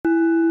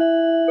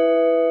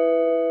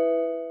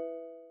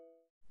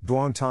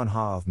Duong Ton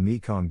Ha of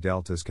Mekong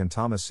Delta's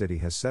Kantama City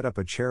has set up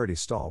a charity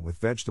stall with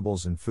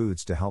vegetables and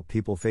foods to help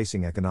people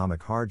facing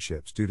economic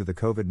hardships due to the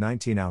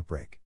COVID-19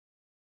 outbreak.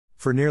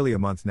 For nearly a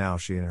month now,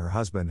 she and her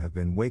husband have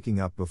been waking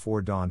up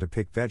before dawn to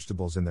pick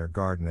vegetables in their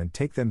garden and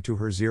take them to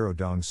her Zero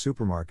Dong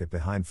supermarket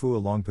behind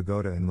Phua Long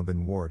Pagoda in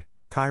Laban Ward,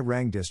 Kai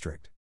Rang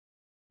District.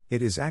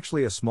 It is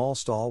actually a small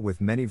stall with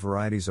many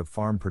varieties of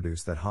farm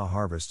produce that Ha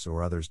harvests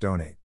or others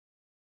donate.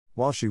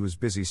 While she was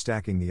busy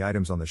stacking the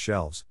items on the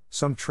shelves,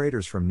 some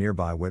traders from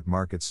nearby wet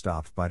markets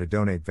stopped by to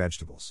donate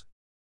vegetables.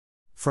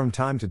 From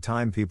time to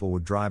time, people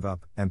would drive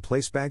up and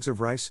place bags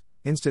of rice,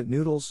 instant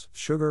noodles,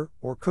 sugar,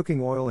 or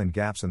cooking oil in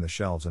gaps in the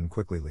shelves and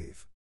quickly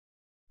leave.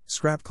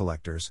 Scrap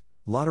collectors,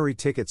 lottery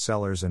ticket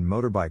sellers, and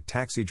motorbike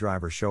taxi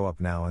drivers show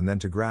up now and then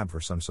to grab for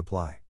some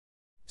supply.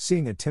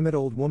 Seeing a timid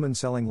old woman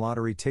selling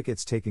lottery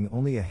tickets taking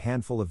only a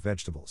handful of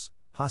vegetables,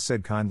 Ha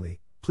said kindly,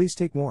 "Please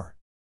take more.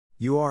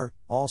 You are,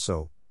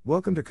 also,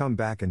 welcome to come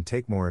back and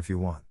take more if you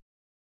want."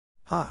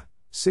 Ha,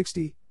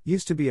 60,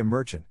 used to be a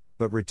merchant,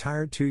 but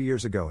retired 2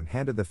 years ago and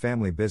handed the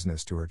family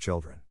business to her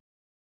children.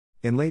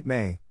 In late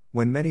May,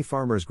 when many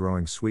farmers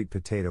growing sweet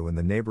potato in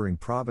the neighboring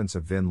province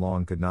of Vinh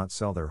Long could not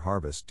sell their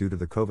harvest due to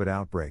the COVID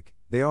outbreak,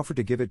 they offered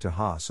to give it to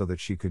Ha so that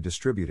she could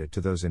distribute it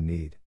to those in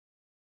need.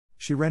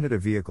 She rented a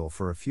vehicle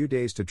for a few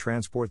days to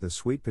transport the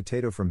sweet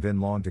potato from Vinh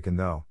Long to Can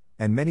Tho,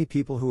 and many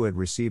people who had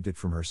received it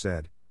from her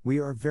said, "We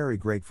are very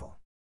grateful.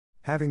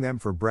 Having them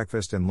for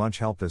breakfast and lunch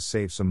helped us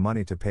save some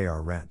money to pay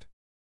our rent."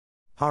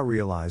 Ha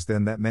realized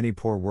then that many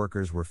poor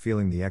workers were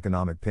feeling the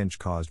economic pinch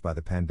caused by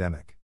the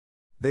pandemic.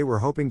 They were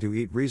hoping to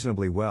eat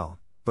reasonably well,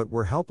 but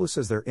were helpless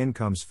as their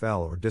incomes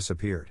fell or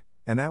disappeared,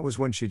 and that was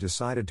when she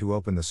decided to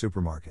open the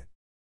supermarket.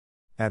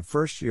 At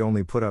first she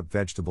only put up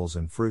vegetables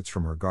and fruits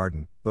from her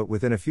garden, but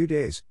within a few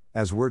days,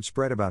 as word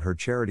spread about her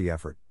charity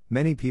effort,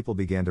 many people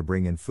began to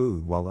bring in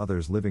food while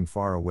others living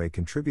far away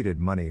contributed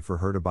money for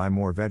her to buy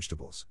more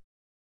vegetables.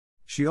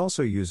 She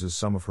also uses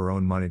some of her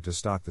own money to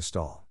stock the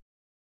stall.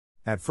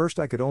 "At first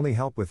I could only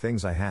help with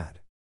things I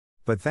had.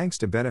 But thanks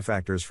to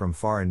benefactors from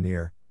far and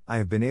near, I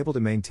have been able to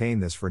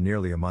maintain this for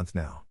nearly a month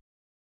now."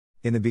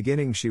 In the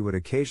beginning she would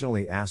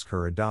occasionally ask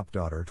her adopt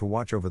daughter to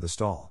watch over the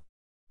stall.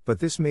 But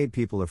this made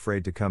people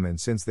afraid to come in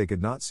since they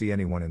could not see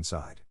anyone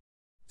inside.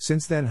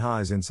 Since then Ha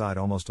is inside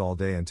almost all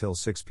day until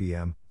 6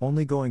 p.m.,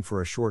 only going for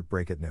a short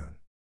break at noon.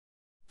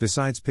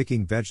 Besides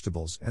picking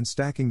vegetables and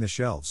stacking the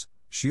shelves,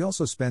 she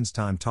also spends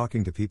time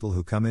talking to people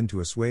who come in to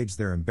assuage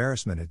their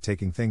embarrassment at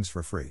taking things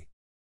for free.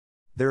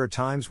 There are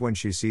times when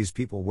she sees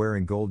people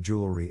wearing gold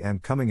jewelry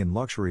and coming in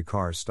luxury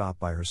cars stop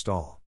by her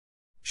stall.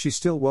 She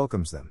still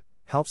welcomes them,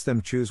 helps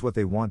them choose what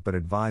they want but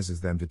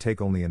advises them to take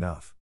only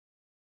enough.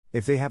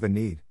 If they have a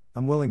need,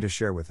 I'm willing to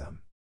share with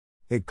them.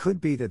 It could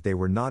be that they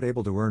were not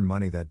able to earn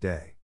money that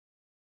day.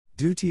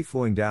 Du Ti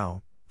Phuong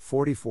Dao,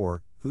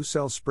 44, who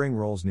sells spring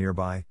rolls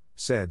nearby,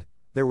 said,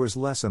 "There was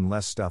less and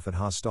less stuff at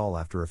Ha's stall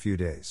after a few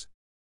days.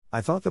 I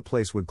thought the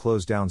place would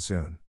close down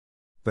soon.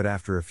 But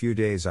after a few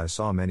days I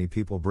saw many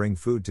people bring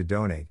food to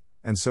donate,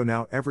 and so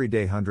now every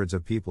day hundreds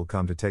of people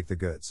come to take the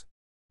goods.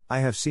 I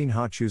have seen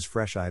Ha choose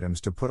fresh items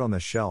to put on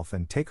the shelf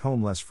and take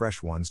home less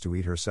fresh ones to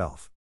eat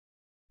herself."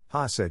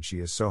 Ha said she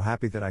is so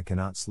happy that I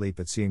cannot sleep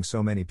at seeing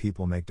so many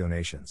people make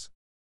donations.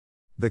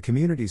 The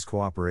community's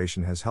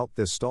cooperation has helped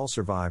this stall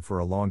survive for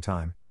a long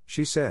time,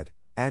 she said,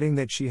 adding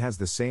that she has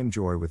the same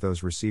joy with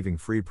those receiving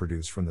free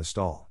produce from the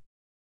stall.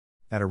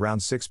 At around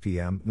 6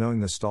 p.m.,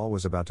 knowing the stall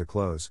was about to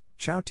close,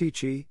 Chow Ti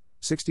Chi,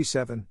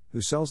 67, who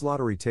sells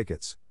lottery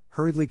tickets,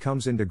 hurriedly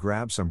comes in to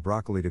grab some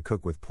broccoli to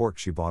cook with pork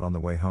she bought on the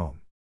way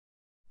home.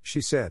 She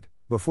said,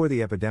 "Before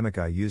the epidemic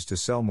I used to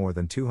sell more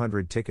than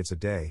 200 tickets a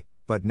day,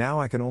 but now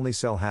I can only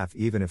sell half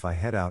even if I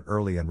head out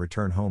early and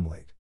return home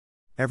late.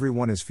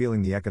 Everyone is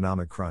feeling the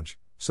economic crunch,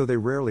 so they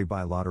rarely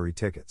buy lottery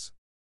tickets.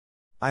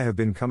 I have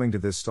been coming to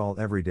this stall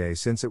every day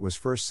since it was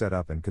first set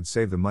up and could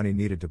save the money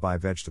needed to buy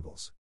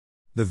vegetables.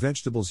 The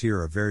vegetables here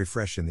are very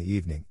fresh in the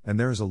evening, and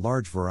there is a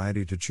large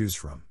variety to choose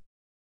from."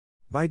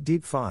 By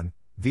Deep Fan,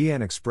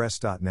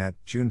 VNExpress.net,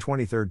 June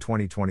 23,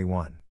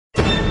 2021.